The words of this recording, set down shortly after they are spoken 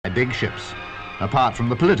big ships, apart from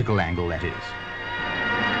the political angle, that is.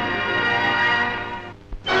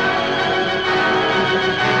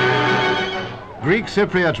 Greek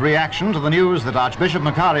Cypriot reaction to the news that Archbishop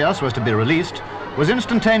Makarios was to be released was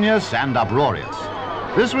instantaneous and uproarious.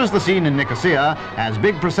 This was the scene in Nicosia as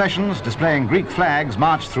big processions displaying Greek flags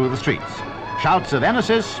marched through the streets. Shouts of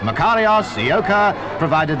Enosis, Makarios, Ioka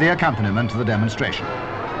provided the accompaniment to the demonstration.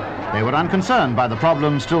 They were unconcerned by the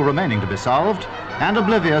problems still remaining to be solved and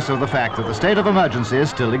oblivious of the fact that the state of emergency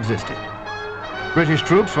still existed. British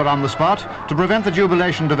troops were on the spot to prevent the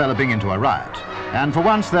jubilation developing into a riot, and for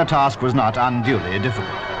once their task was not unduly difficult.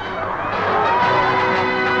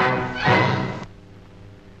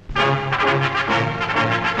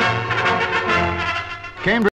 Cambridge